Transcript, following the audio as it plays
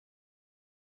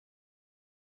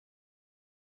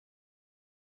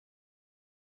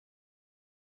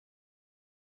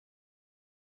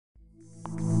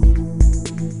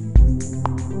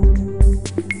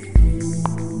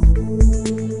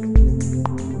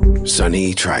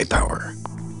Sunny Tripower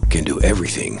can do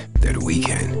everything that we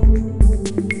can.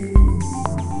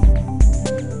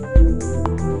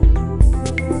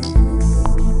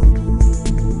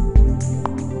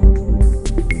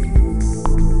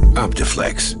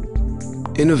 Optiflex.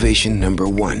 Innovation number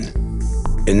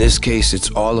 1. In this case, it's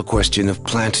all a question of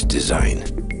plant design.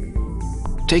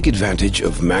 Take advantage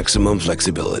of maximum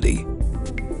flexibility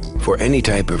for any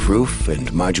type of roof and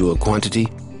module quantity,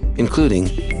 including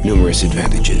numerous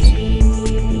advantages.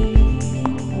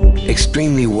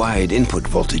 Extremely wide input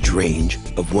voltage range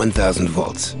of 1000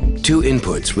 volts, 2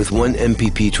 inputs with 1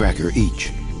 MPP tracker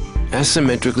each,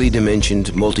 asymmetrically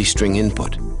dimensioned multi-string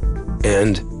input,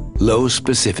 and low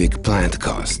specific plant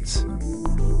costs.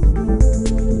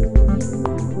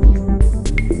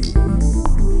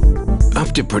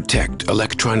 OptiProtect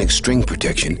electronic string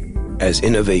protection as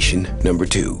innovation number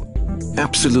 2.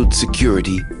 Absolute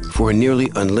security for a nearly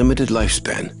unlimited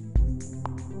lifespan.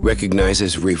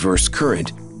 Recognizes reverse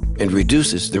current and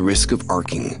reduces the risk of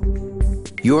arcing.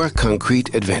 Your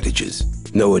concrete advantages: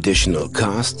 no additional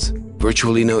costs,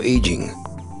 virtually no aging,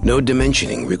 no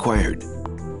dimensioning required,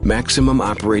 maximum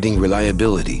operating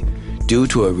reliability due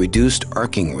to a reduced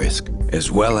arcing risk,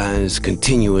 as well as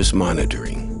continuous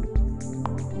monitoring.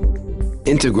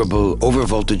 Integrable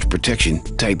overvoltage protection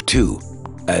type 2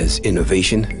 as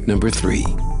innovation number 3.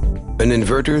 An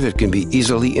inverter that can be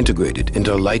easily integrated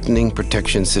into lightning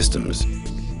protection systems.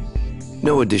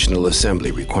 No additional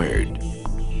assembly required,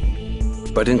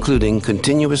 but including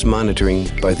continuous monitoring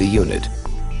by the unit.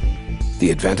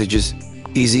 The advantages: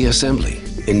 easy assembly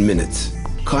in minutes,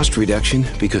 cost reduction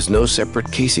because no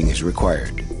separate casing is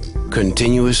required,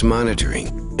 continuous monitoring,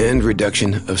 and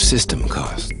reduction of system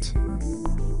costs.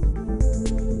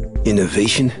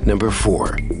 Innovation number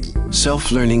 4.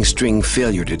 Self-learning string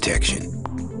failure detection.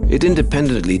 It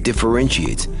independently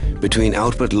differentiates between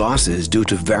output losses due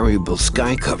to variable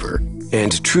sky cover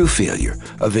and true failure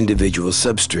of individual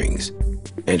substrings,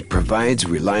 and provides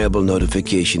reliable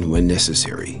notification when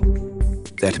necessary.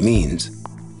 That means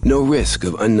no risk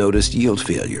of unnoticed yield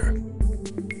failure.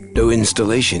 No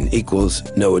installation equals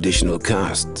no additional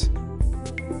costs.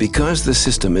 Because the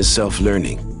system is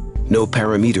self-learning, no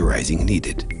parameterizing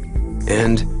needed.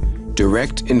 And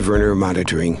direct inverter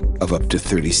monitoring of up to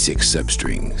 36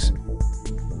 substrings.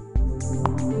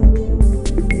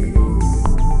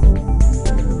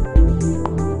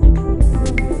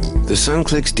 The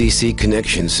SunClix DC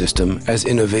connection system as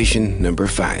innovation number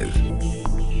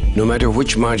 5. No matter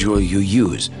which module you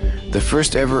use, the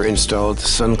first ever installed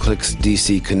SunClix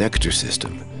DC connector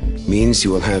system means you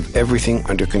will have everything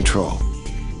under control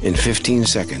in 15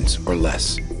 seconds or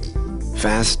less.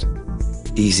 Fast,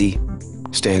 easy,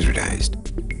 standardized.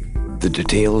 The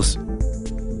details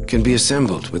can be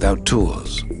assembled without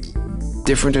tools.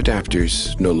 Different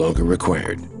adapters no longer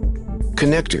required.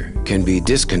 Connector can be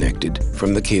disconnected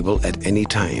from the cable at any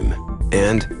time.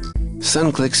 And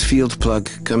SunClix field plug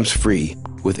comes free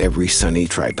with every Sunny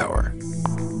Tripower.